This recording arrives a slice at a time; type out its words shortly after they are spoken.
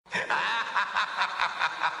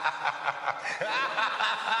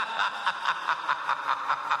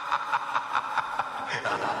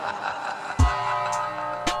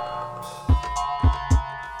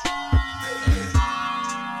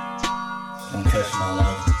don't touch my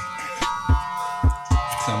life.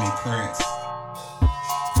 Tell me Prince.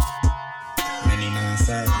 Many 9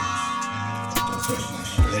 Savage. Don't touch my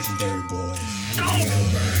shit. Legendary boy. Fuck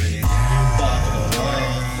the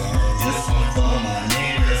world. This one for my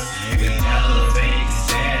niggas. We elevate the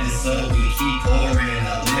status, so we keep pouring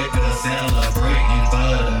up liquor, celebrating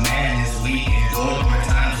for the madness. We endure when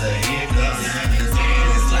times are hiccups.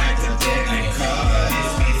 It's like the deck and cover.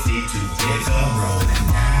 It's busy to pick up rolling.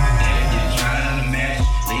 If you're trying to match,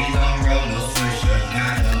 please don't roll no swisher.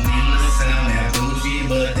 Not a mean to sound that bougie,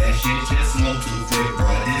 but that shit just smoke too quick, bro.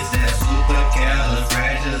 This that super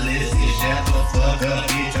califragilistic. Shut the fuck up,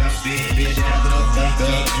 bitch. I'm spit, bitch. Shut the fuck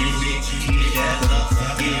up, bitch. Shut the fuck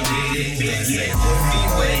up, bitch. Yeah, put me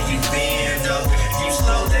where you been, though. You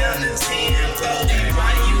slow down the tempo.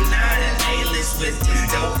 Why you not an A-list with this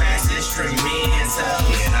dope ass instrumental?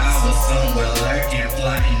 And I was somewhere lurking,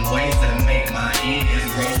 plotting ways to make my ends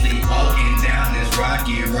grossly walking down this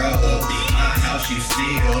rocky road. My house you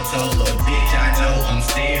still told a bitch I know I'm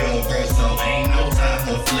still broke, so ain't no time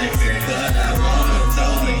for flexing. But I wanna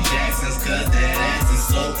throw the Jacksons, cause that ass is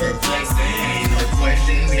so perplexing. Ain't no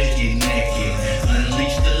question, bitch, get naked.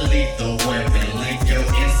 Unleash the lethal weapon. Lick your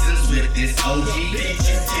incense with this OG. Bitch,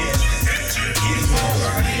 you did.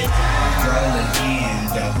 Rolling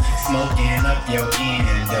endo, smoking up your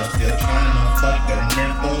endo. Still tryna fuck a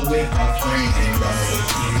nipple with my friend, though.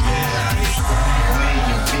 Where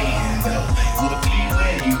you been, though? Whoopie,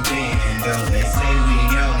 where you been, though? They say we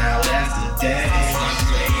on our last day.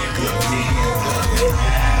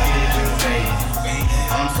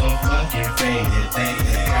 I'm so fucking faded. Thank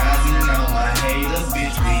God you know my haters,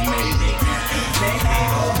 bitch, we made it.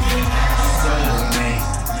 So amazing.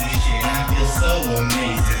 I feel so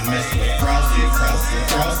amazing. Mess with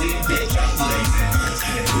Frosty, bitch, I'm blazing.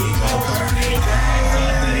 We go burning.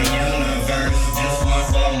 Fuck the universe, just one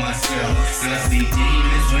for myself. I see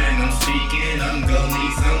demons when I'm speaking, I'm gon'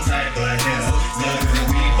 need some type of help. Look,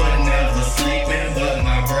 but never sleeping, but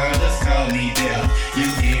my brothers call me death. You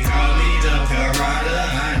can call me the Pirata,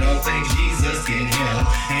 I don't think Jesus can help.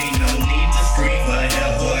 Ain't no need to scream for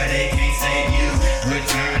help, boy, they can't save you.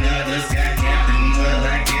 Return of the Sky Captain, well,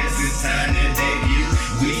 I guess it's time to debut.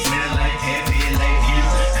 We smell like heavy lake you.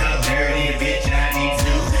 How dirty, bitch, I need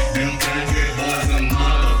to. Them country boys, a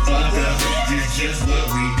motherfucker. This just what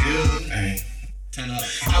we do. Hey, turn up.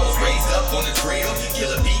 I was raised up on the trail.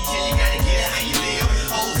 Kill a beat, kill, you gotta get it how you live.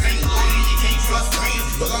 Hoes ain't loyal, you can't trust friends.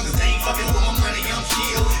 But long as they ain't fucking with my money, I'm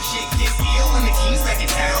chill. Shit gets ill when the king's back in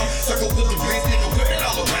town. Circle with the bricks, nigga, whip it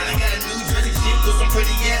all around. I got a New Jersey chick with some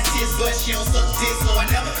pretty ass tits, but she don't suck dick, so I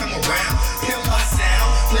never come around. Pimp my sound,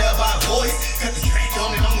 play by voice. Cut the track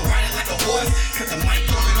on it, I'ma ride it like a horse. Cut the mic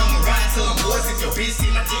on it, I'ma ride till I'm bored. If your bitch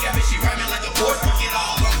see my dick, I bet she ride me like a horse. Fuck it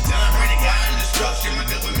all, I'm done. Ready, God in destruction. My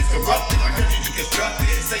government's corrupted, my country deconstructed.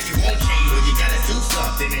 Say you won't change, but you gotta do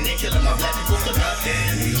something. And they killing my black people for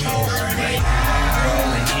nothing. We rolling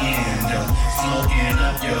endo, smoking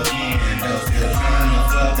up your endo. Still tryna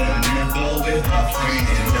fuck a nipple with my friend,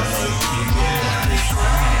 though.